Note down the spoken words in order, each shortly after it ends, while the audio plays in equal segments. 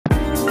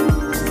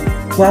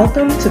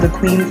Welcome to The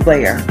Queen's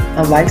Lair,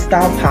 a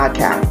lifestyle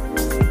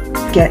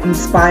podcast. Get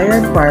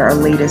inspired by our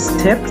latest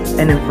tips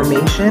and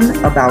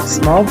information about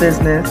small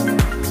business,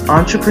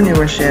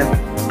 entrepreneurship,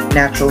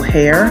 natural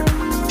hair,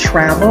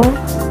 travel,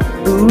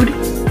 food,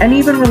 and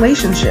even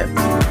relationships.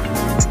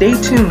 Stay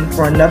tuned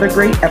for another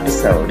great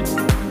episode.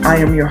 I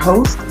am your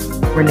host,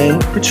 Renee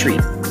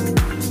Patrice.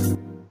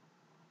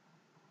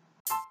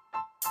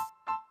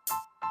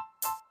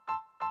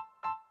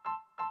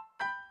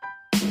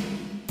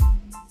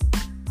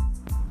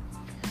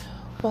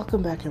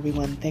 Welcome back,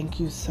 everyone. Thank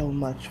you so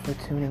much for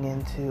tuning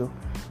into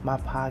my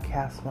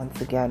podcast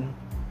once again.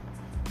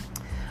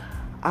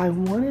 I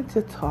wanted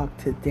to talk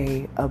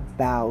today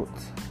about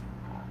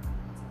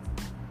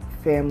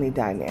family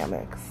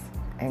dynamics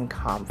and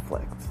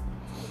conflict.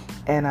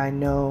 And I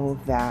know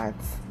that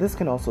this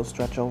can also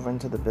stretch over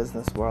into the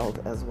business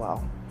world as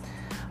well.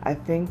 I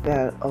think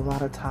that a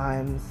lot of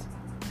times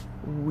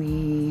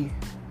we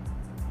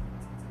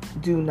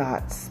do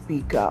not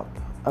speak up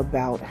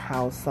about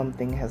how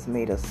something has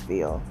made us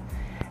feel,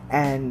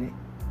 and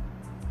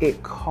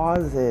it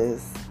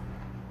causes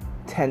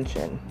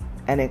tension,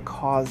 and it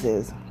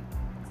causes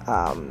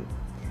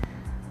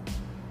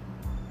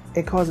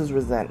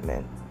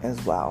resentment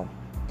as well.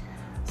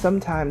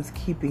 Sometimes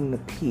keeping the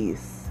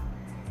peace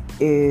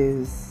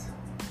is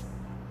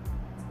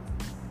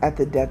at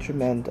the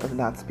detriment of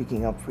not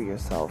speaking up for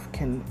yourself,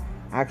 can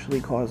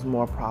actually cause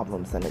more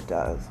problems than it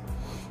does.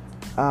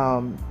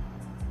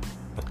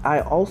 I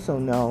also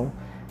know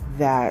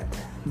that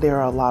there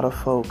are a lot of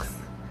folks,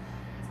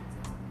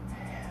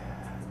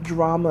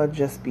 drama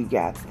just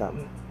begats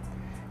them.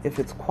 If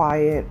it's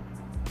quiet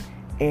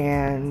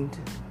and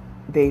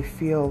they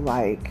feel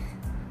like,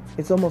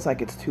 it's almost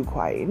like it's too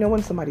quiet. You know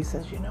when somebody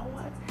says, you know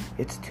what,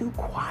 it's too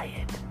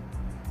quiet.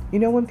 You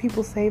know when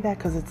people say that,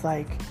 because it's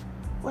like,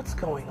 what's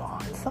going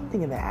on?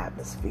 Something in the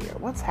atmosphere.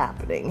 What's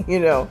happening? You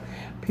know,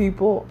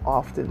 people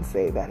often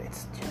say that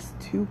it's just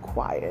too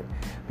quiet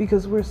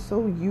because we're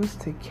so used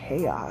to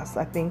chaos.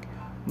 I think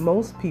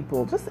most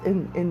people, just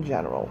in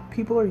general,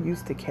 people are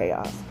used to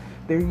chaos.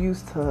 They're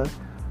used to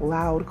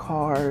loud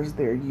cars.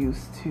 They're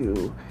used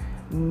to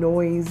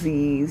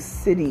noisy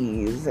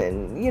cities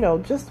and,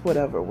 just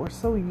whatever. We're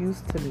so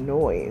used to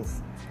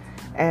noise.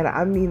 And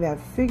I mean that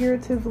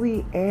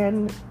figuratively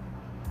and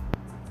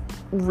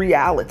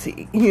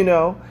reality,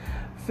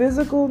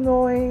 physical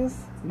noise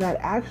that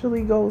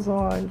actually goes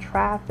on,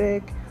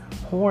 traffic,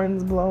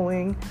 horns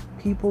blowing,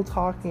 people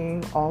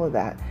talking, all of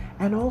that.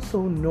 And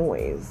also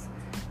noise,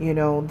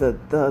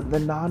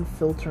 the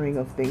non-filtering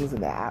of things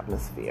in the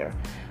atmosphere,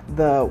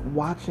 the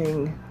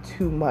watching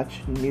too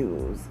much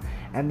news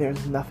and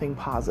there's nothing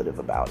positive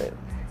about it.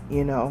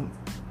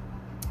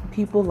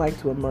 People like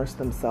to immerse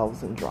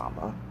themselves in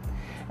drama.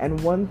 And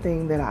one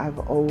thing that I've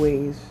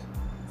always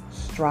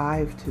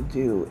strived to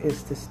do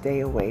is to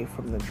stay away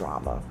from the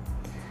drama.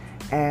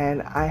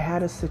 And I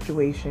had a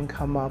situation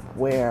come up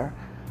where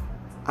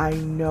I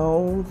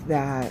know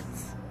that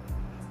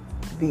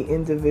the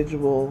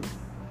individual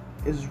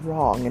is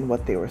wrong in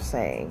what they were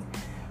saying,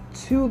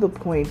 to the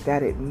point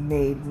that it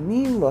made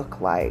me look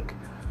like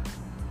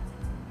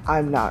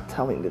I'm not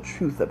telling the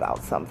truth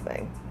about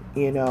something,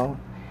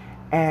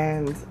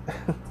 And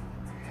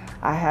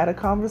I had a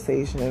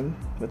conversation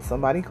with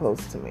somebody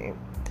close to me,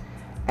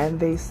 and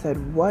they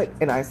said, what?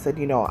 And I said,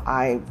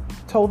 I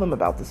told them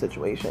about the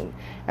situation,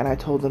 and I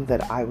told them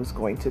that I was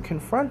going to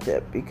confront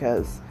it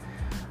because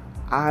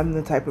I'm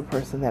the type of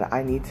person that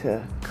I need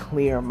to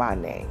clear my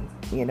name.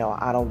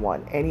 I don't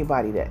want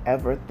anybody to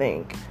ever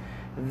think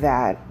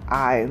that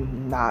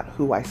I'm not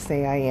who I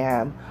say I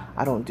am.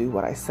 I don't do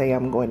what I say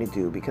I'm going to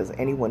do, because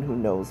anyone who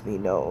knows me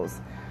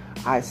knows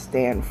I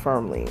stand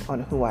firmly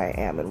on who I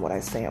am and what I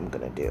say I'm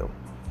going to do.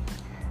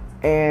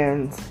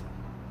 And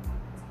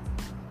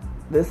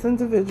this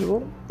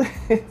individual,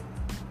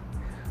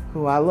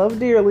 who I love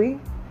dearly,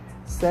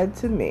 said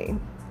to me,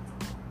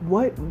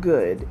 what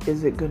good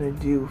is it going to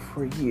do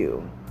for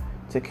you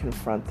to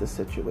confront the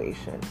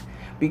situation?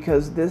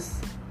 Because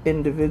this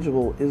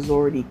individual is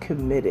already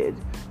committed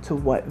to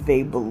what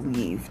they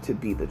believe to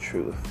be the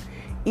truth,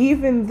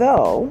 even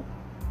though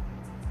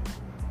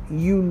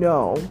you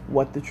know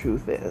what the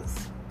truth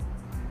is.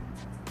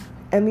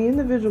 And the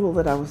individual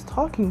that I was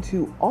talking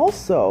to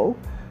also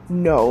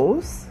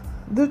knows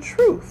the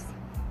truth,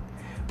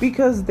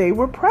 because they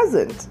were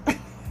present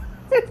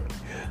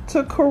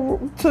to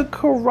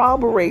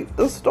corroborate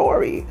the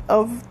story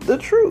of the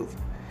truth.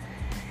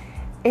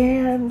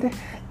 And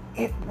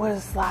it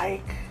was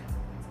like,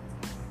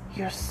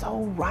 you're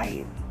so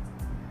right.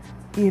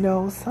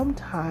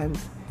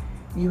 Sometimes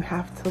you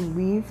have to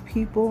leave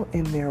people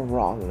in their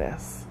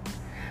wrongness.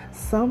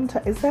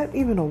 Is that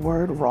even a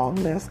word,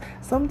 wrongness?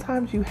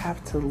 Sometimes you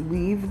have to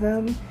leave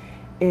them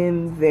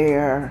in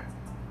their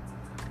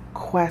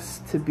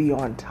quest to be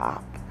on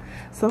top.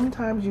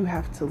 Sometimes you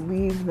have to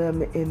leave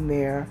them in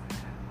their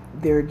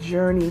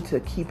journey to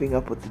keeping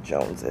up with the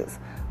Joneses.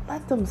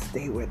 Let them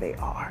stay where they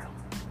are.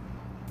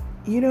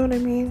 You know what I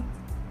mean?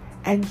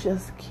 And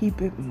just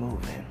keep it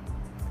moving.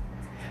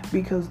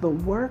 Because the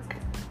work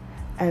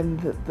and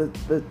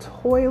the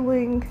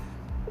toiling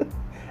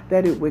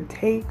that it would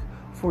take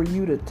for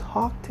you to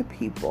talk to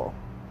people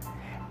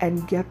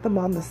and get them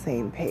on the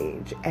same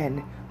page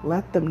and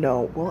let them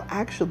know, well,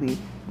 actually,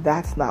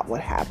 that's not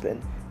what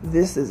happened.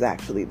 This is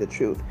actually the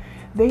truth.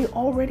 They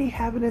already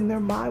have it in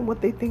their mind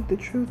what they think the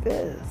truth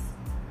is.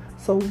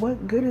 So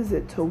what good is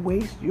it to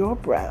waste your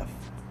breath?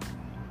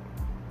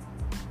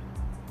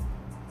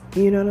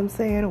 You know what I'm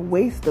saying?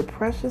 Waste the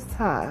precious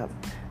time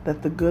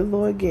that the good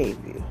Lord gave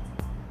you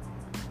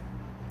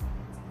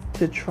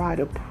to try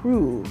to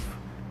prove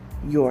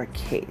your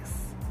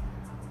case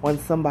on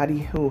somebody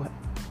who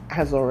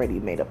has already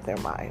made up their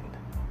mind,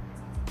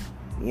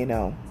 you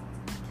know.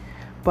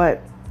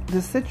 But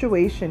the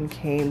situation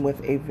came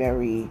with a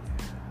very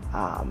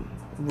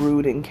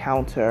rude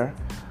encounter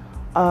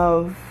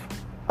of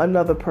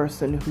another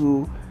person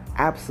who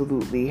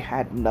absolutely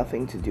had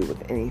nothing to do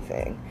with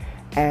anything,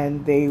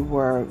 and they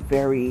were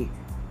very,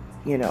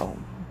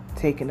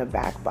 taken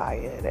aback by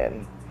it,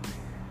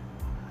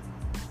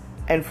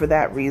 and for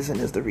that reason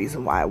is the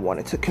reason why I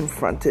wanted to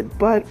confront it.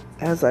 But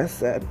as I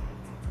said,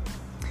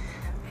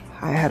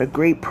 I had a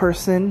great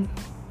person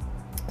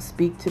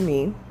speak to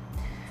me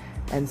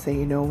and say,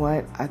 you know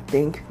what, I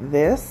think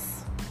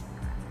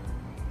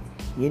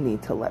you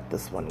need to let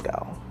this one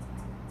go.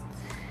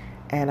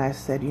 And I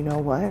said, you know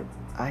what,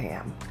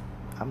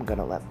 I'm going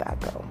to let that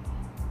go.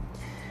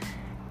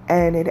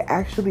 And it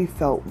actually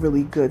felt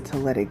really good to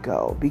let it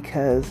go,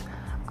 because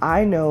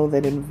I know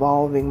that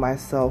involving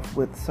myself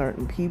with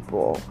certain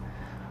people,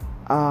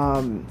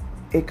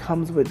 it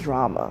comes with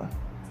drama.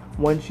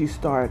 Once you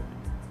start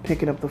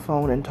picking up the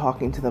phone and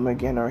talking to them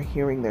again, or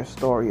hearing their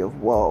story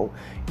of woe,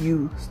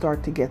 you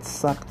start to get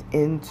sucked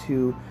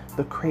into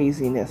the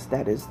craziness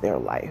that is their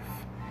life.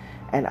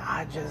 And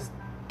I just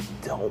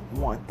don't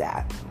want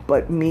that.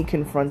 But me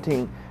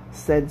confronting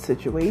said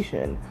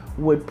situation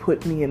would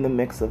put me in the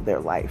mix of their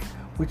life,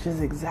 which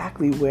is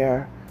exactly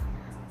where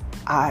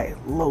I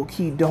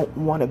low-key don't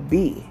want to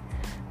be,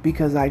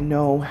 because I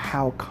know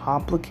how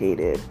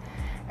complicated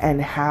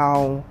and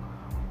how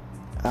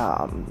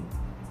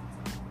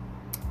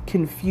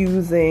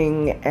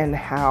confusing and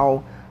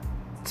how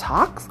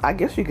I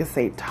guess you could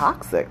say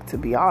toxic, to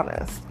be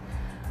honest,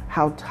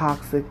 how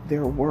toxic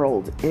their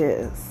world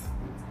is.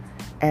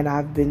 And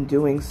I've been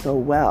doing so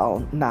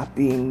well not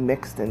being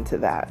mixed into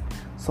that.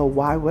 So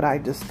why would I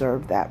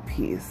disturb that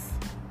peace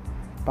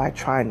by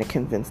trying to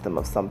convince them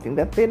of something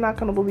that they're not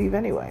going to believe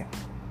anyway?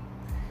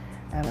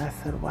 And I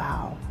said,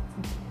 wow.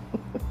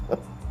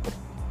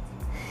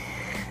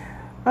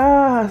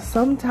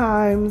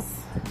 Sometimes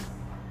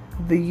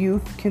the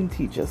youth can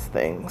teach us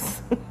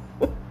things.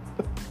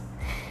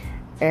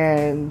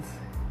 And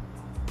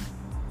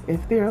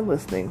if they're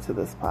listening to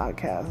this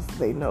podcast,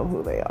 they know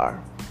who they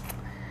are.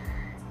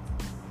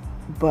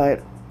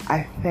 But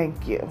I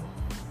thank you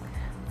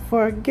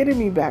for getting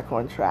me back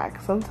on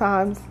track.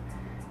 Sometimes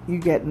you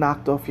get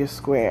knocked off your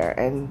square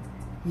and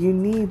you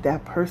need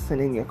that person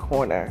in your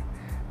corner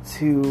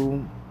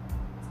to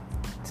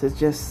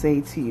just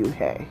say to you,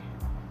 hey,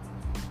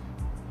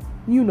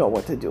 you know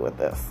what to do with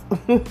this.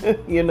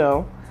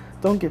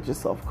 Don't get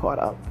yourself caught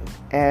up.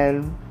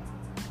 And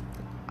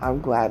I'm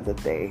glad that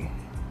they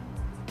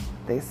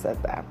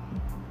said that.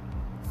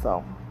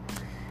 So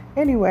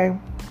anyway,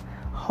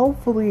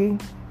 hopefully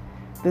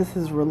this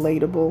is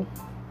relatable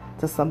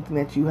to something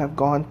that you have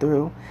gone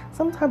through.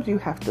 Sometimes you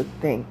have to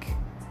think,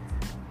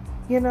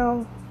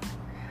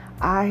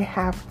 I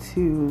have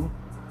to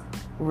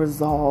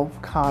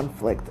resolve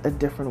conflict a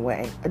different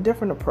way, a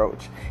different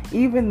approach.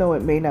 Even though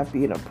it may not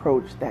be an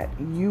approach that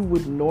you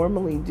would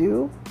normally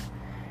do,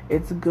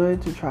 it's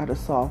good to try to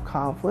solve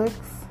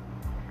conflicts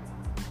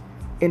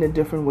in a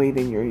different way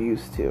than you're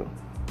used to.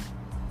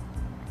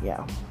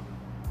 Yeah,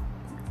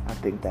 I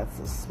think that's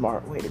a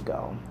smart way to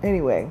go.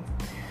 Anyway,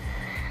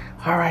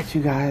 all right,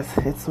 you guys,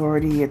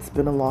 it's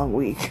been a long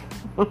week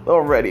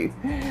already.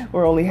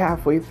 We're only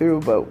halfway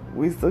through, but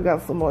we still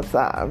got some more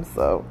time.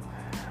 So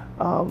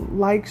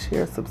like,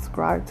 share,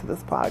 subscribe to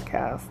this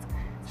podcast.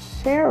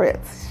 Share it.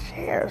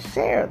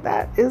 Share.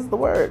 That is the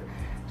word.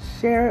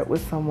 Share it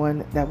with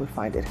someone that would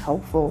find it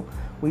helpful.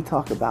 We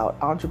talk about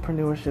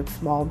entrepreneurship,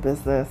 small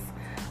business,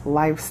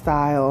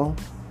 lifestyle,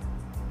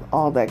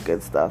 all that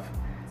good stuff.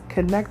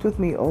 Connect with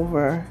me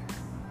over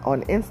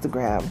on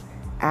Instagram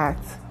at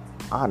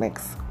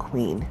Onyx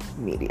Queen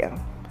Media.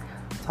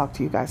 Talk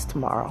to you guys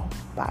tomorrow.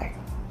 Bye.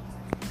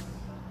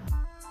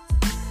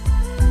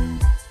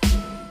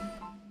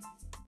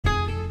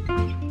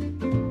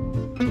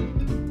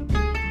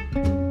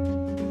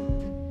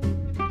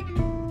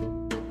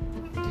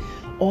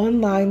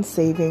 Online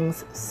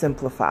savings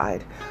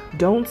simplified.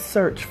 Don't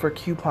search for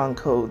coupon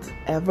codes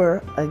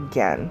ever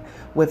again.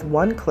 With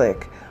one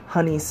click,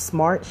 Honey's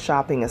smart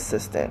shopping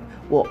assistant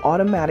will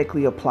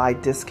automatically apply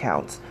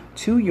discounts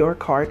to your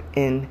cart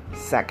in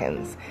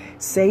seconds.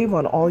 Save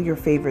on all your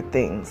favorite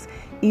things.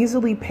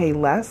 Easily pay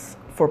less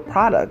for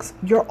products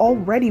you're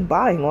already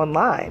buying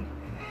online.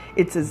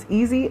 It's as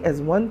easy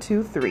as 1,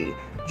 2, 3.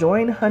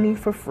 Join Honey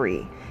for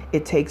free.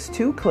 It takes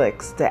 2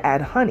 clicks to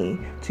add Honey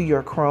to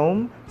your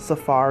Chrome,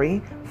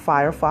 Safari,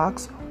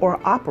 Firefox, or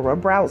Opera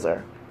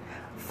browser.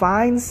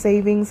 Find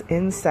savings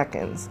in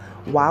seconds.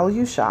 While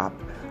you shop,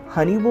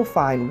 Honey will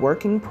find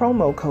working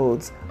promo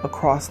codes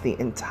across the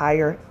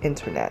entire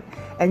internet,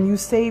 and you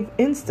save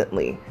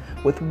instantly.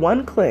 With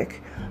 1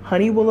 click,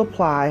 Honey will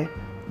apply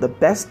the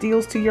best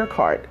deals to your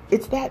cart.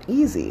 It's that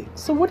easy.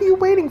 So what are you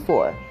waiting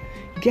for?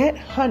 Get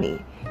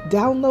Honey.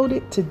 Download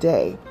it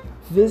today.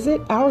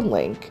 Visit our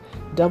link,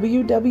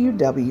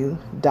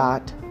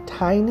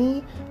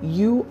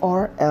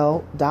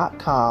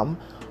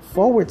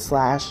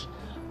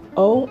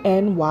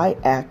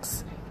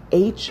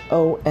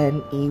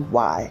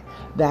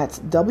 That's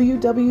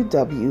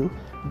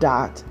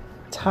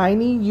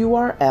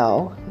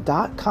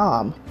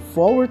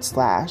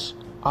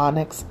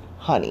www.tinyurl.com/Onyx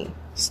Honey.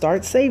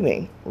 Start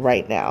saving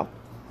right now.